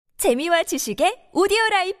재미와 지식의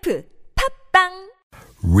오디오라이프 팝빵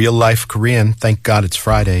Real life Korean. Thank God it's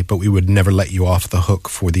Friday, but we would never let you off the hook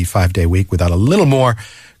for the 5-day week without a little more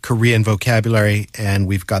Korean vocabulary, and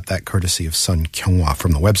we've got that courtesy of Sun Kyunghwa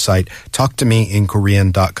from the website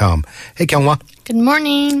talktomeinkorean.com. Hey Kyunghwa. Good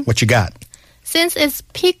morning. What you got? Since it's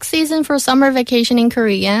peak season for summer vacation in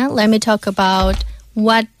Korea, let me talk about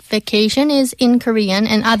what vacation is in Korean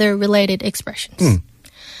and other related expressions.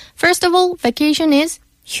 First of all, vacation is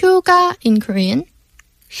휴가 in Korean.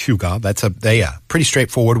 Hyuga. That's pretty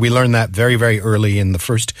straightforward. We learned that very, very early in the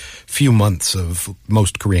first few months of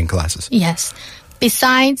most Korean classes. Yes.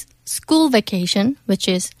 Besides school vacation, which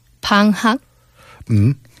is 방학,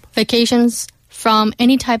 vacations from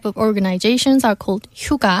any type of organizations are called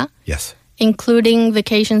휴가, Yes. including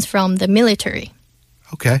vacations from the military.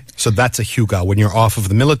 Okay. So that's a hyuga when you're off of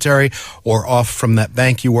the military or off from that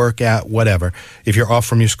bank you work at, whatever. If you're off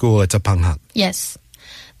from your school, it's a panghak. Yes.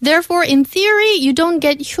 Therefore, in theory, you don't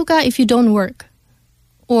get 휴가 if you don't work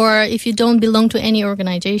or if you don't belong to any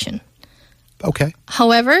organization. Okay.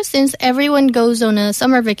 However, since everyone goes on a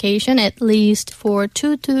summer vacation at least for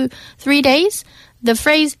 2 to 3 days, the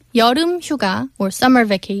phrase 여름 휴가 or summer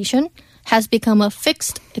vacation has become a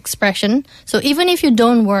fixed expression. So even if you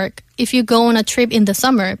don't work, if you go on a trip in the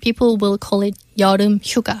summer, people will call it 여름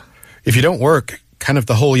휴가. If you don't work, kind of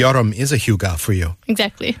the whole 여름 is a hyuga for you.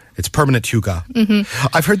 Exactly. It's permanent hyuga.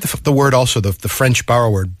 I've heard the word also, the French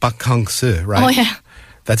borrow word, vacances, right? Oh, yeah.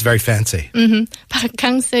 That's very fancy.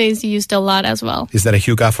 Vacances is used a lot as well. Is that a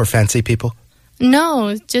hyuga for fancy people?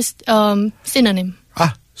 No, just synonym.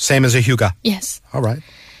 Ah, same as a hyuga. Yes. All right.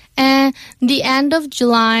 And the end of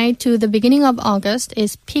July to the beginning of August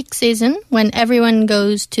is peak season when everyone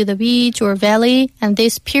goes to the beach or valley, and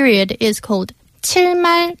this period is called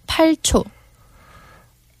 7말 8초.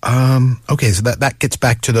 Okay, so that gets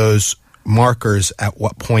back to those markers at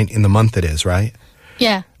what point in the month it is, right?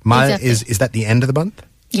 Yeah, 말 exactly. is that the end of the month?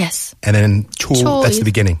 Yes. And then 초, that's the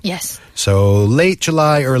beginning. Yes. So late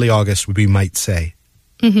July, early August, we might say,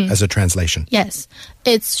 as a translation. Yes.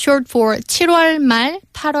 It's short for 7월 말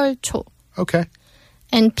 8월 초. Okay.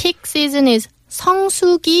 And peak season is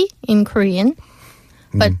성수기 in Korean.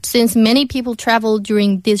 But since many people travel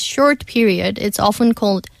during this short period, it's often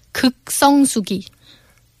called 극성수기,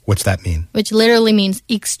 What's that mean? which literally means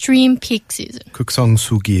extreme peak season.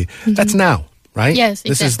 극성수기. That's now, right? Yes,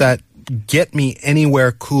 This is that get me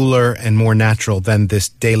anywhere cooler and more natural than this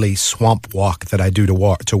daily swamp walk that I do to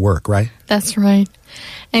work, right? That's right.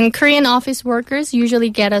 And Korean office workers usually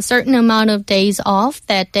get a certain amount of days off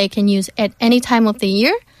that they can use at any time of the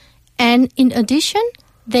year. And in addition,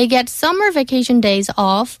 they get summer vacation days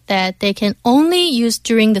off that they can only use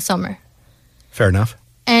during the summer. Fair enough.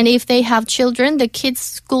 And if they have children, the kids'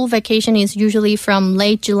 school vacation is usually from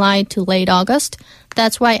late July to late August.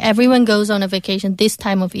 That's why everyone goes on a vacation this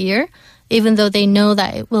time of year, even though they know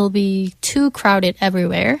that it will be too crowded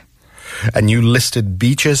everywhere. And you listed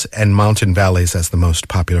beaches and mountain valleys as the most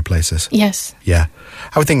popular places. Yes. Yeah.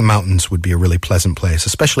 I would think mountains would be a really pleasant place,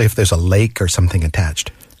 especially if there's a lake or something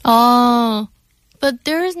attached. Oh, but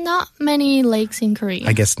there's not many lakes in Korea.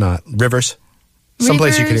 I guess not. Rivers?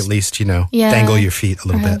 Someplace you could at least, Yeah, dangle your feet a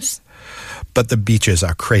little perhaps. bit. But the beaches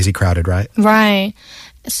are crazy crowded, right? Right.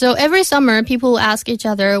 So every summer, people ask each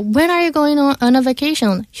other, when are you going on a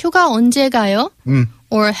vacation? 휴가 언제 가요?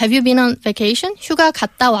 Or have you been on vacation? 휴가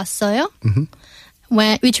갔다 왔어요?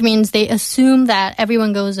 Which means they assume that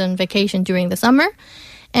everyone goes on vacation during the summer.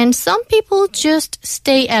 And some people just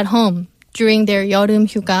stay at home during their 여름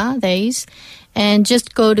휴가 days and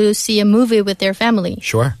just go to see a movie with their family.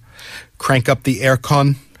 Sure. Crank up the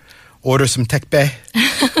aircon, order some 택배,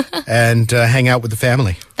 and hang out with the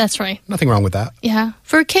family. That's right. Nothing wrong with that. Yeah.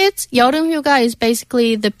 For kids, 여름 휴가 is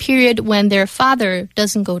basically the period when their father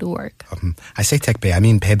doesn't go to work. I say 택배, I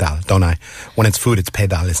mean 배달, don't I? When it's food, it's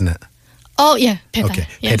배달, isn't it? Oh, yeah. 배달. Okay,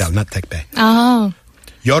 Yes. 배달, not 택배. Oh.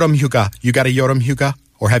 여름 휴가, you got a 여름 휴가?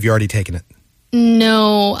 Or have you already taken it?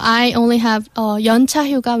 No, I only have 연차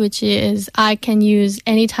휴가, which is I can use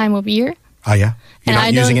any time of year. Oh, yeah? You're And not I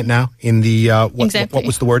using don't- it now? In the, Exactly. what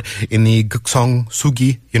was the word? In the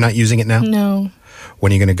극성수기, you're not using it now? No.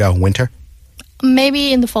 When are you going to go? Winter?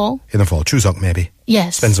 Maybe in the fall. In the fall. 추석, maybe.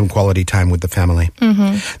 Yes. Spend some quality time with the family.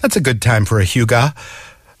 That's a good time for a hyuga.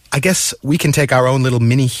 I guess we can take our own little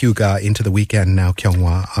mini hyuga into the weekend now,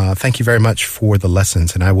 Kyunghwa. Thank you very much for the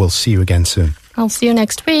lessons, and I will see you again soon. I'll see you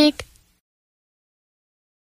next week.